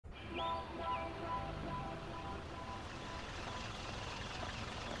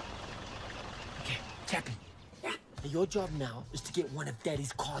Chappie. Yeah. Your job now is to get one of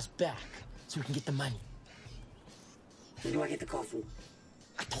Daddy's cars back so we can get the money. Where do I get the car from?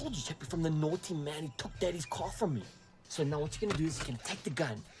 I told you, Chappie, from the naughty man who took Daddy's car from me. So now what you're gonna do is you're gonna take the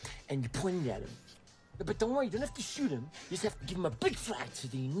gun and you're pointing it at him. But don't worry, you don't have to shoot him. You just have to give him a big fright so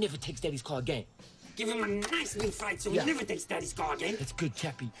that he never takes Daddy's car again. Give him a nice big fright so he never takes Daddy's car again. That's good,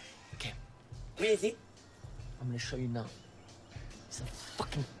 Chappie. Okay. Where is he? I'm gonna show you now. He's a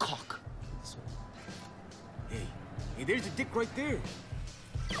fucking cock. So... Hey, there's the dick right there.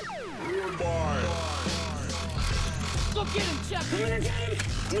 Good boy. Go get him, Chappie! I'm gonna get him!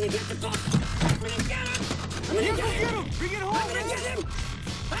 I'm gonna get the cock! I'm gonna get him! I'm gonna get him! Bring it home! I'm gonna get him!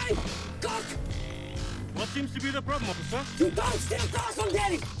 Hey! Cock! What seems to be the problem, officer? You don't steal cars from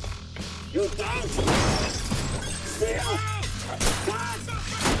Daddy! You don't steal cars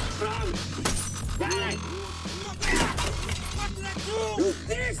from Daddy! What did I do? You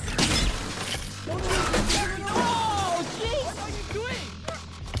thief! Oh, jeez! What are you doing?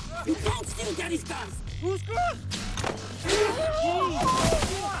 You don't steal Daddy's cars! Who's good?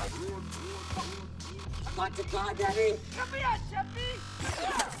 I got your car, Daddy! Come here, Chappie!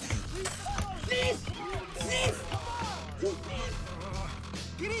 Thief! Thief! You thief!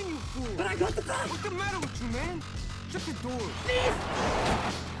 Get in, you fool! But I got the car! What's the matter with you, man? Shut the door. Thief!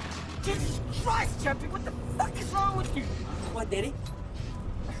 Jesus Christ, Chappie, what the fuck is wrong with you? What, Daddy?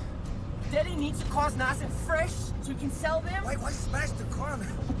 Daddy needs the cars nice and fresh so he can sell them. Why smash the car,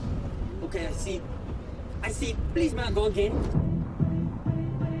 man? Okay, I see. I see. Please, man, go again.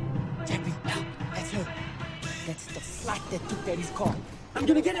 Chappie, now, that's her. That's the slut that took Daddy's car. I'm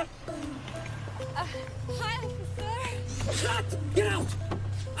gonna get her. Hi, officer. Slut! Get out!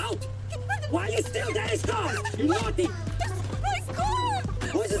 Out! Why you steal Daddy's car? You naughty! That's my car!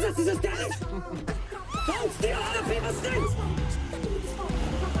 Who is this? This is Daddy's? Don't steal other people's things!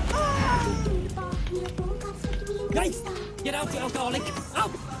 Guys, get out, you alcoholic!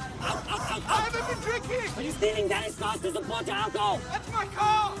 Out! Out, out, out, I out! haven't been drinking! Are you stealing Daddy's cars to support your alcohol? That's my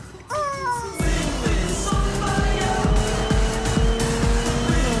car!